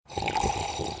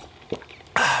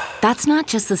That's not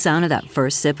just the sound of that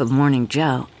first sip of Morning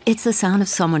Joe. It's the sound of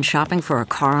someone shopping for a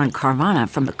car on Carvana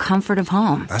from the comfort of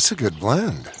home. That's a good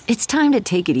blend. It's time to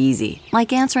take it easy,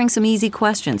 like answering some easy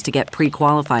questions to get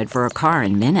pre-qualified for a car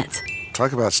in minutes.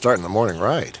 Talk about starting the morning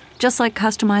right. Just like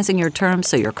customizing your terms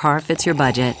so your car fits your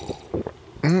budget.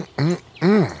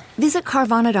 Visit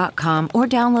Carvana.com or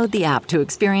download the app to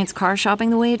experience car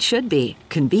shopping the way it should be.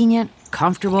 Convenient,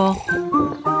 comfortable.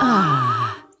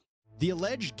 The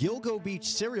alleged Gilgo Beach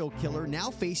serial killer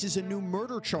now faces a new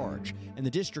murder charge, and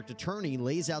the district attorney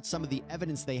lays out some of the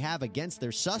evidence they have against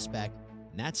their suspect,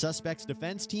 and that suspect's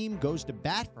defense team goes to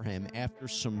bat for him after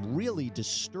some really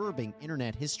disturbing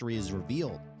internet history is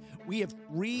revealed. We have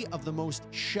 3 of the most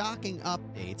shocking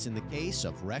updates in the case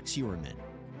of Rex Heuermann.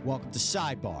 Welcome to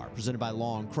Sidebar, presented by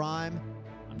Law and Crime.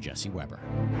 I'm Jesse Weber.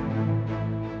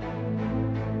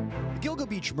 The Gilgo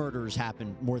Beach murders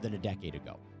happened more than a decade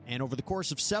ago, and over the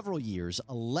course of several years,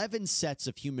 11 sets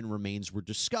of human remains were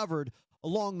discovered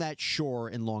along that shore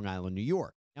in Long Island, New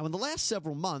York. Now, in the last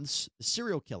several months, the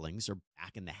serial killings are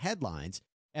back in the headlines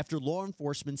after law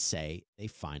enforcement say they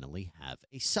finally have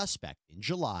a suspect. In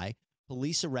July,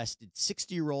 police arrested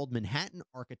 60-year-old Manhattan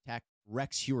architect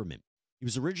Rex Heuermann. He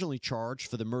was originally charged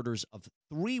for the murders of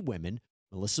 3 women,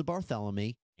 Melissa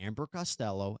Barthelemy, Amber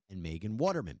Costello, and Megan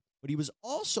Waterman. But he was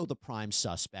also the prime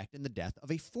suspect in the death of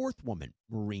a 4th woman,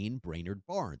 Maureen Brainerd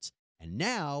Barnes. And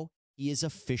now he is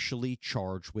officially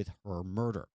charged with her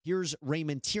murder. Here's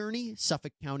Raymond Tierney,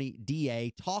 Suffolk County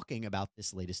DA, talking about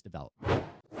this latest development.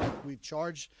 We've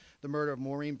charged the murder of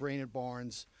Maureen Brainerd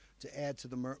Barnes to add to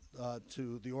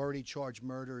the already charged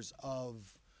murders of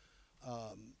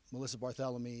Melissa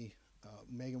Barthelemy,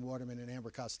 Megan Waterman, and Amber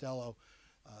Costello.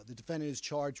 The defendant is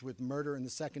charged with murder in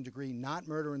the 2nd degree, not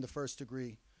murder in the 1st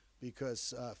degree,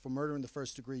 because for murder in the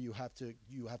 1st degree, you have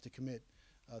to commit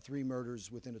 3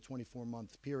 murders within a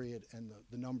 24-month period, and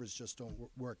the numbers just don't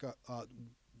work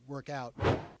out.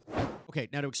 Okay,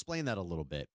 now to explain that a little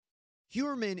bit,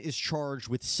 Heuermann is charged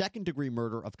with 2nd-degree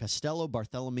murder of Costello,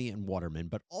 Barthelemy, and Waterman,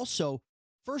 but also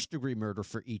 1st-degree murder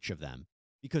for each of them.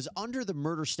 Because under the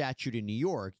murder statute in New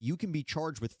York, you can be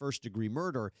charged with 1st-degree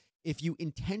murder if you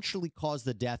intentionally cause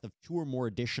the death of 2 or more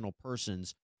additional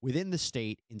persons within the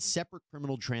state in separate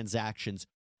criminal transactions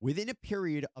within a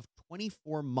period of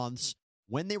 24 months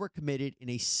when they were committed in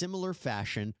a similar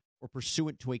fashion or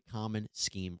pursuant to a common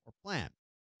scheme or plan.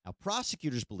 Now,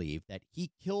 prosecutors believe that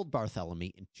he killed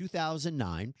Barthelemy in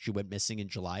 2009. She went missing in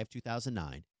July of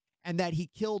 2009. And that he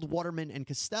killed Waterman and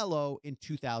Costello in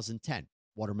 2010.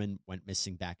 Waterman went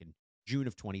missing back in June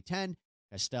of 2010.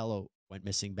 Costello went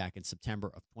missing back in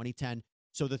September of 2010.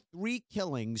 So the 3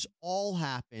 killings all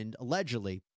happened,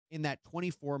 allegedly, in that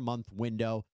 24-month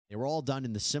window. They were all done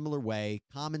in the similar way,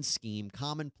 common scheme,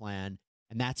 common plan,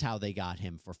 and that's how they got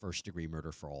him for 1st-degree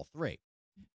murder for all 3.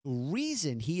 The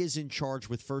reason he is in charge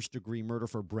with 1st-degree murder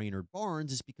for Brainerd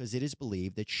Barnes is because it is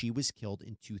believed that she was killed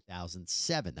in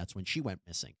 2007. That's when she went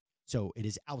missing. So it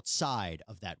is outside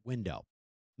of that window.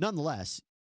 Nonetheless,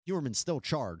 Heuermann's still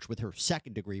charged with her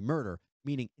 2nd-degree murder,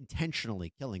 meaning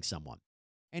intentionally killing someone.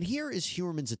 And here is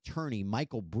Heuermann's attorney,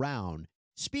 Michael Brown,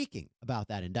 speaking about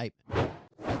that indictment.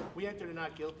 We entered a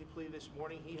not guilty plea this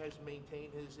morning. He has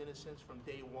maintained his innocence from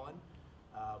day one.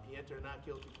 He entered a not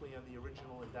guilty plea on the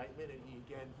original indictment, and he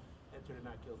again entered a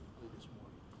not guilty plea this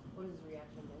morning. What is his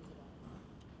reaction then to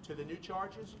that? To the new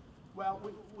charges? Well,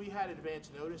 we had advance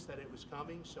notice that it was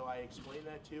coming, so I explained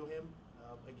that to him.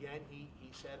 Again, he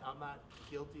said, I'm not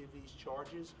guilty of these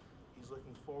charges. He's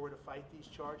looking forward to fight these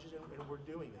charges, and we're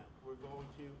doing that. We're going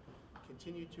to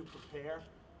continue to prepare.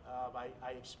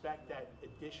 I expect that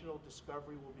additional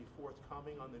discovery will be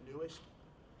forthcoming on the newest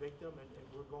victim, and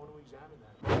we're going to examine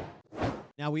that.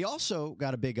 Now, we also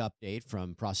got a big update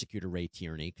from Prosecutor Ray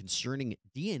Tierney concerning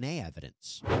DNA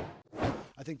evidence.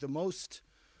 I think the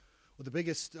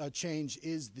biggest change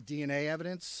is the DNA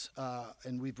evidence,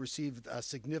 and we've received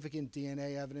significant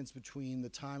DNA evidence between the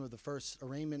time of the first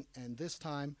arraignment and this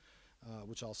time,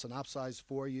 which I'll synopsize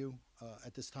for you.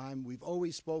 At this time, we've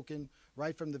always spoken,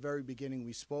 right from the very beginning,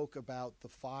 we spoke about the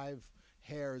 5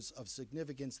 hairs of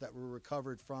significance that were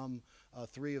recovered from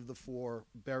 3 of the 4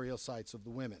 burial sites of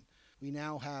the women. We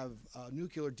now have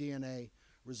nuclear DNA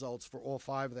results for all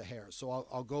 5 of the hairs, so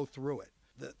I'll go through it.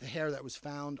 The hair that was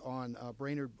found on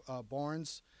Brainerd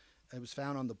Barnes, it was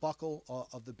found on the buckle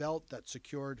of the belt that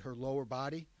secured her lower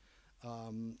body,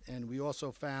 and we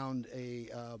also found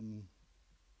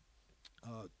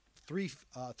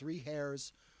three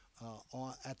hairs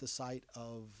at the site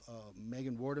of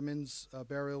Megan Waterman's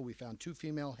burial. We found 2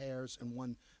 female hairs and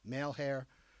 1 male hair.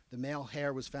 The male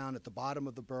hair was found at the bottom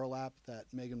of the burlap that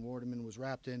Megan Waterman was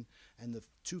wrapped in, and the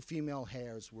two female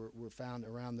hairs were found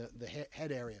around the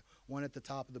head area, one at the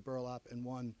top of the burlap and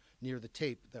one near the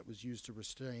tape that was used to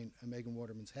restrain Megan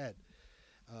Waterman's head.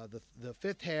 The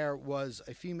fifth hair was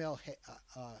a female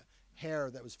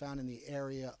hair that was found in the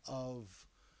area of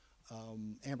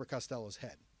Amber Costello's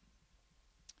head.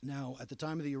 Now, at the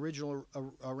time of the original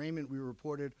arraignment, we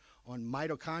reported on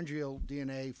mitochondrial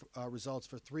DNA results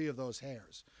for 3 of those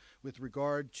hairs. With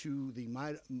regard to the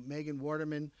Megan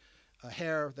Waterman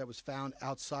hair that was found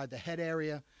outside the head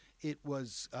area, it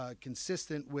was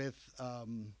consistent with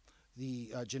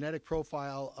the genetic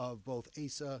profile of both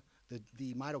Asa,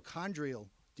 the mitochondrial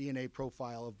DNA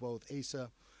profile of both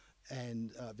Asa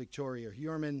and Victoria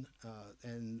Huerman,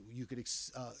 and you could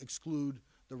exclude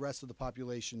the rest of the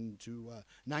population to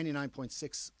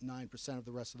 99.69% of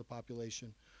the rest of the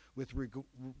population. With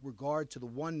regard to the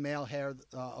one male hair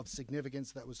of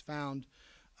significance that was found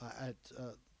on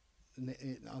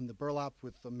the burlap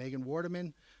with Megan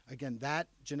Waterman, again, that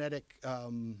genetic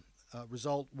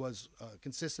result was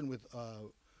consistent with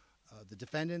the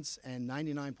defendants, and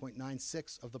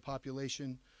 99.96% of the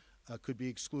population could be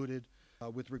excluded.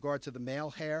 With regard to the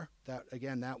male hair,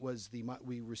 that was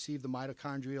we received the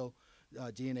mitochondrial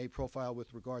DNA profile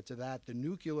with regard to that. The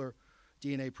nuclear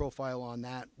DNA profile on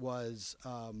that was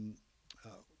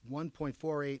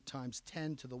 1.48 times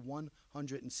 10 to the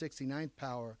 169th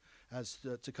power, as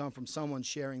to come from someone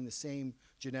sharing the same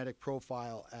genetic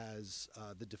profile as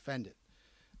the defendant.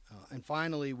 And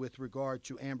finally, with regard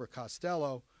to Amber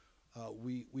Costello,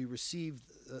 we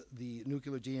received the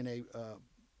nuclear DNA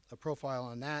profile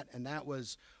on that, and that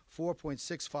was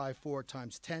 4.654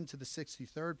 times 10 to the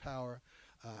 63rd power,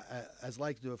 as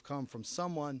likely to have come from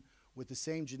someone with the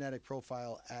same genetic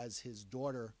profile as his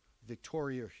daughter,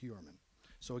 Victoria Huerman.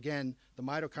 So again, the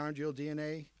mitochondrial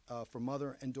DNA for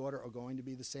mother and daughter are going to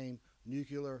be the same.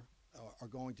 Nuclear are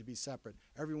going to be separate.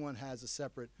 Everyone has a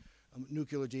separate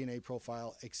nuclear DNA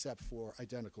profile except for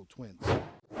identical twins.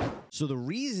 So the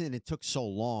reason it took so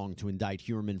long to indict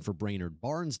Huerman for Brainerd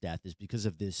Barnes' death is because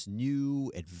of this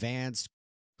new, advanced,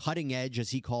 cutting edge,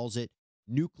 as he calls it,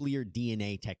 nuclear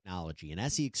DNA technology. And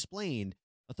as he explained,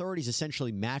 authorities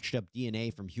essentially matched up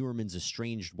DNA from Huerman's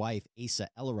estranged wife, Asa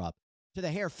Ellerup, to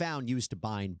the hair found used to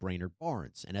bind Brainerd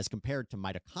Barnes. And as compared to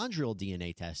mitochondrial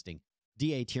DNA testing,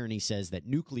 D.A. Tierney says that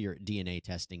nuclear DNA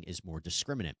testing is more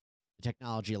discriminate. The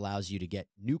technology allows you to get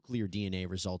nuclear DNA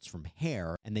results from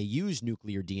hair, and they use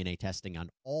nuclear DNA testing on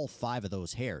all 5 of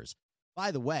those hairs. By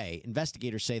the way,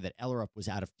 investigators say that Ellerup was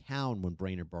out of town when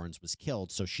Brainerd Barnes was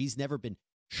killed, so she's never been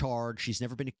charged. She's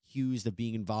never been accused of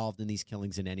being involved in these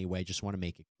killings in any way. Just want to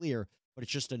make it clear, but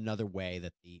it's just another way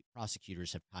that the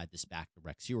prosecutors have tied this back to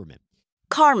Rex Huerman.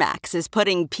 CarMax is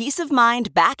putting peace of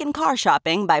mind back in car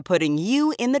shopping by putting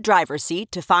you in the driver's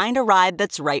seat to find a ride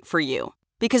that's right for you.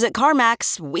 Because at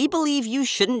CarMax, we believe you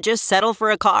shouldn't just settle for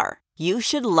a car. You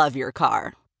should love your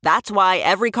car. That's why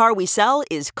every car we sell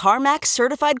is CarMax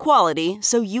certified quality,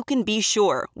 so you can be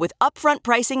sure with upfront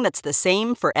pricing that's the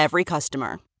same for every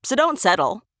customer. So don't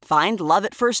settle. Find love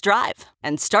at first drive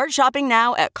and start shopping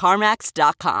now at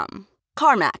CarMax.com.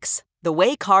 CarMax, the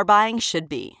way car buying should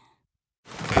be.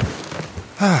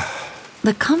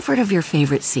 The comfort of your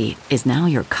favorite seat is now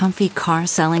your comfy car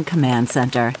selling command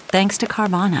center, thanks to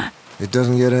Carvana. It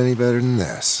doesn't get any better than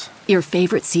this. Your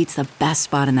favorite seat's the best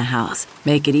spot in the house.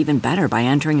 Make it even better by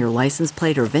entering your license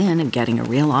plate or VIN and getting a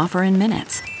real offer in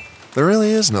minutes. There really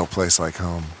is no place like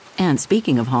home. And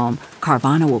speaking of home,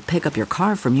 Carvana will pick up your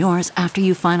car from yours after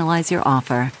you finalize your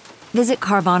offer. Visit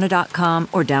Carvana.com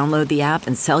or download the app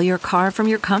and sell your car from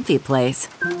your comfy place.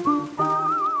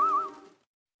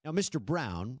 Now, Mr.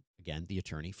 Brown, again, the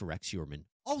attorney for Rex Huerman,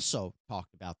 also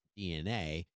talked about the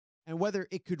DNA and whether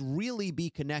it could really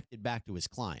be connected back to his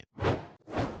client.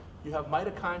 You have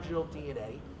mitochondrial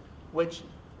DNA, which,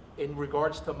 in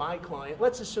regards to my client,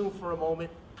 let's assume for a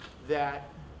moment that,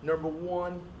 number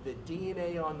one, the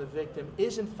DNA on the victim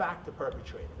is in fact the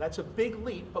perpetrator. That's a big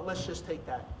leap, but let's just take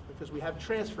that, because we have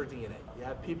transfer DNA. You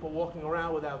have people walking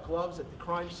around without gloves at the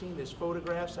crime scene. There's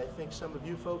photographs. I think some of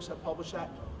you folks have published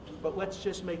that, but let's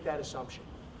just make that assumption.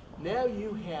 Now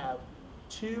you have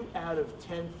 2 out of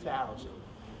 10,000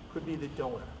 could be the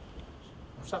donor.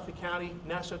 Suffolk County,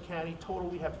 Nassau County, total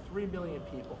we have 3 million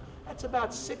people. That's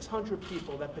about 600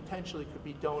 people that potentially could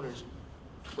be donors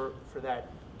for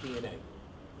that DNA.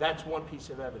 That's one piece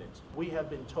of evidence. We have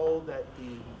been told that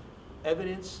the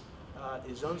evidence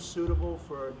is unsuitable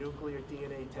for nuclear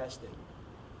DNA testing.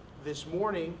 This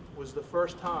morning was the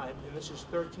first time, and this is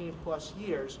 13 plus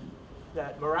years,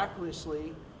 that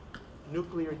miraculously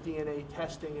nuclear DNA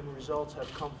testing and results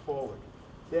have come forward.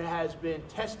 There has been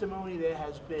testimony, there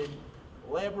has been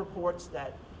lab reports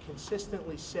that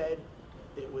consistently said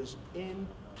it was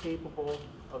incapable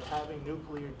of having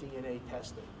nuclear DNA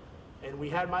testing. And we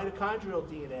had mitochondrial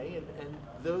DNA, and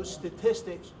those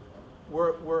statistics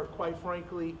were quite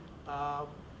frankly,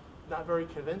 not very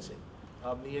convincing.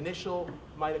 The initial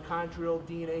mitochondrial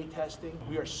DNA testing,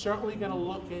 we are certainly going to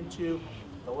look into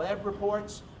the lab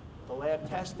reports, the lab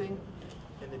testing,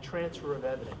 and the transfer of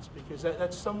evidence, because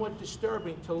that's somewhat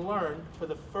disturbing to learn for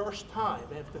the first time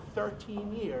after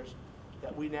 13 years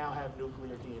that we now have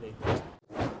nuclear DNA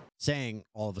testing. Saying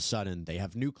all of a sudden they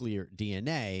have nuclear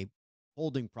DNA,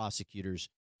 holding prosecutors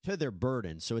to their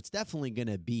burden. So it's definitely going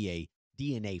to be a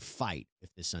DNA fight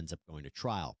if this ends up going to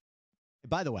trial.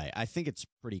 By the way, I think it's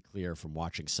pretty clear from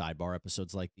watching sidebar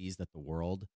episodes like these that the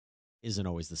world isn't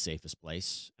always the safest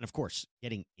place. And of course,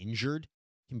 getting injured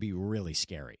can be really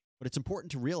scary. But it's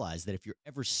important to realize that if you're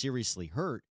ever seriously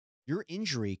hurt, your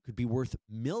injury could be worth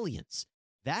millions.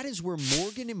 That is where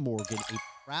Morgan & Morgan, a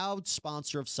proud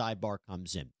sponsor of Sidebar,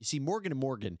 comes in. You see, Morgan &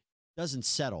 Morgan doesn't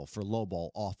settle for lowball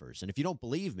offers. And if you don't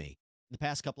believe me, in the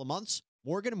past couple of months,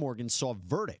 Morgan & Morgan saw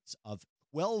verdicts of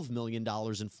 $12 million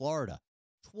in Florida,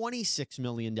 $26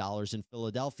 million in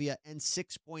Philadelphia, and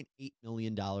 $6.8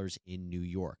 million in New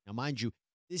York. Now, mind you,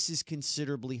 this is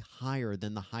considerably higher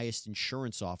than the highest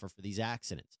insurance offer for these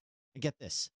accidents. And get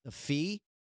this, the fee,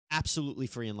 absolutely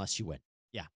free unless you win.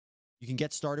 Yeah, you can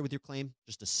get started with your claim,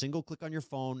 just a single click on your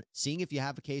phone. Seeing if you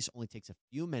have a case only takes a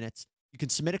few minutes. You can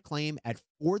submit a claim at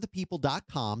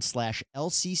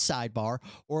forthepeople.com/LC sidebar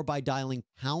or by dialing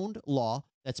pound law,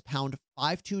 that's pound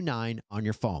 529 on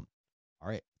your phone. All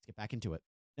right, let's get back into it.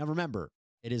 Now, remember,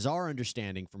 it is our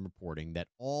understanding from reporting that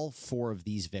all four of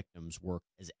these victims work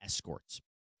as escorts.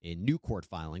 In new court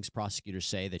filings, prosecutors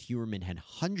say that Huerman had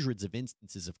hundreds of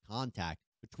instances of contact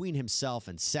between himself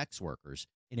and sex workers.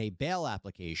 In a bail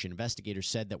application, investigators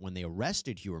said that when they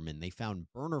arrested Huerman, they found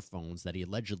burner phones that he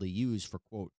allegedly used for,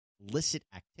 quote, illicit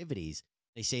activities.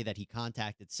 They say that he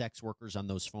contacted sex workers on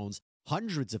those phones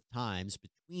hundreds of times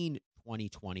between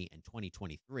 2020 and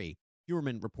 2023.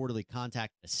 Huerman reportedly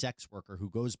contacted a sex worker who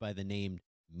goes by the name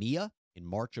Mia in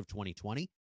March of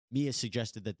 2020. Mia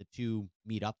suggested that the two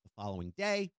meet up the following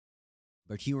day,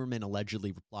 but Huerman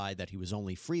allegedly replied that he was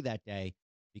only free that day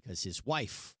because his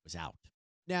wife was out.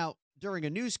 Now, during a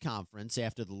news conference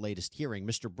after the latest hearing,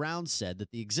 Mr. Brown said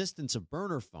that the existence of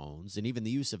burner phones and even the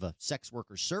use of a sex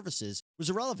worker's services was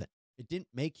irrelevant. It didn't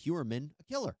make Huerman a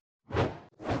killer.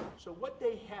 So what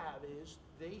they have is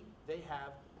they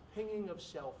have pinging of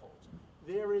cell phones.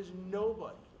 There is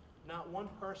nobody, not one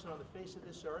person on the face of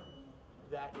this earth,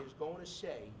 that is going to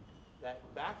say that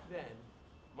back then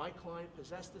my client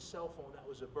possessed a cell phone that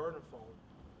was a burner phone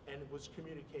and was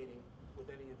communicating with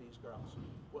any of these girls.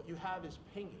 What you have is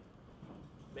pinging.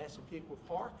 Massapequa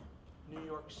Park, New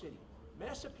York City.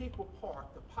 Massapequa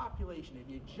Park, the population,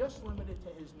 if you just limit it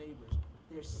to his neighbors,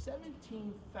 there's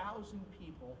 17,000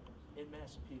 people in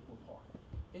Massapequa Park.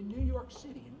 In New York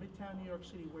City, in Midtown New York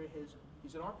City, where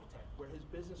he's an architect, where his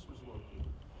business was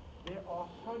located, there are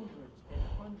hundreds and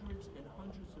hundreds and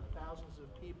hundreds of thousands of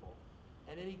people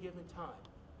at any given time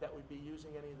that would be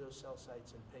using any of those cell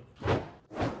sites and pinging.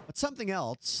 But something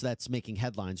else that's making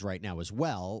headlines right now as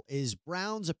well is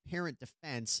Brown's apparent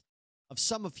defense of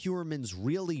some of Huerman's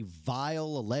really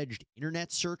vile alleged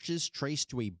internet searches traced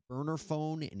to a burner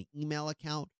phone and email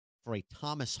account for a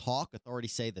Thomas Hawk.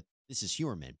 Authorities say that this is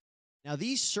Huerman. Now,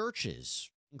 these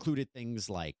searches included things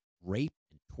like rape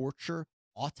and torture,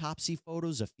 autopsy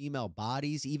photos of female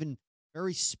bodies, even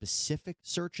very specific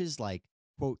searches like,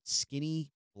 quote, skinny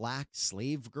black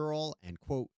slave girl and,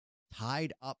 quote,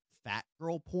 tied up fat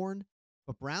girl porn.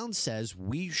 But Brown says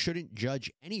we shouldn't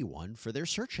judge anyone for their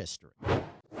search history.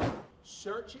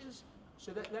 Searches,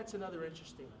 so that's another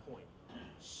interesting point.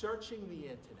 Searching the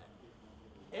internet.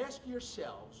 Ask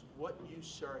yourselves what you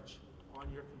search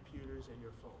on your computers and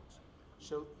your phones.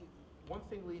 So one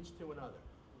thing leads to another.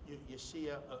 You see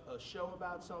a show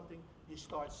about something, you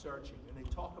start searching. And they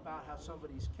talk about how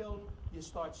somebody's killed, you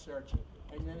start searching.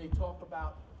 And then they talk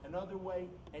about another way,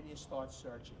 and you start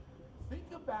searching. Think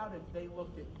about if they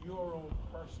looked at your own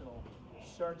personal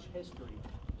search history,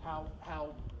 how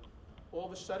all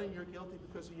of a sudden you're guilty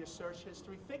because of your search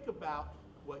history. Think about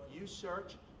what you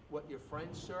search, what your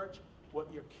friends search, what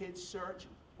your kids search,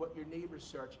 what your neighbors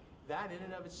search. That in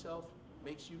and of itself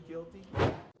makes you guilty.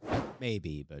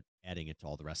 Maybe, but adding it to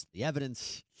all the rest of the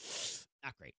evidence,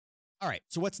 not great. All right,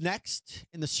 so what's next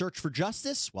in the search for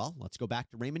justice? Well, let's go back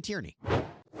to Raymond Tierney.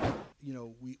 You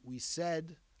know, we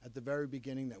said at the very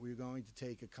beginning that we were going to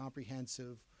take a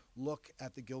comprehensive look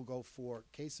at the Gilgo 4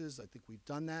 cases. I think we've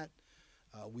done that.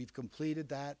 We've completed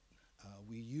that.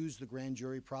 We use the grand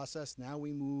jury process. Now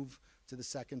we move to the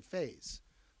second phase.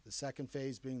 The second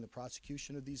phase being the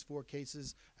prosecution of these 4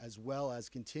 cases, as well as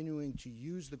continuing to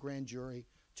use the grand jury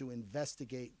to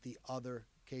investigate the other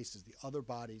cases, the other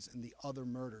bodies, and the other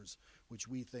murders, which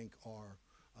we think are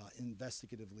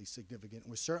investigatively significant.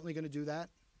 We're certainly going to do that.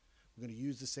 We're going to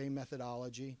use the same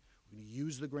methodology. We're going to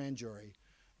use the grand jury.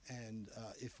 And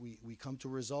if we come to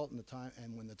a result in the time,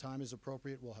 and when the time is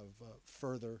appropriate, we'll have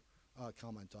further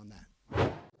comment on that.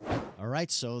 All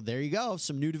right, so there you go.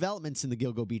 Some new developments in the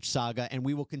Gilgo Beach saga, and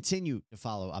we will continue to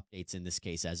follow updates in this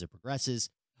case as it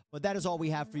progresses. But that is all we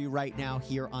have for you right now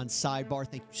here on Sidebar.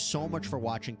 Thank you so much for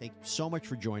watching. Thank you so much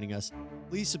for joining us.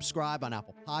 Please subscribe on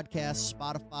Apple Podcasts,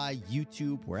 Spotify,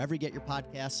 YouTube, wherever you get your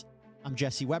podcasts. I'm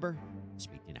Jesse Weber.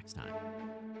 Speak to you next time.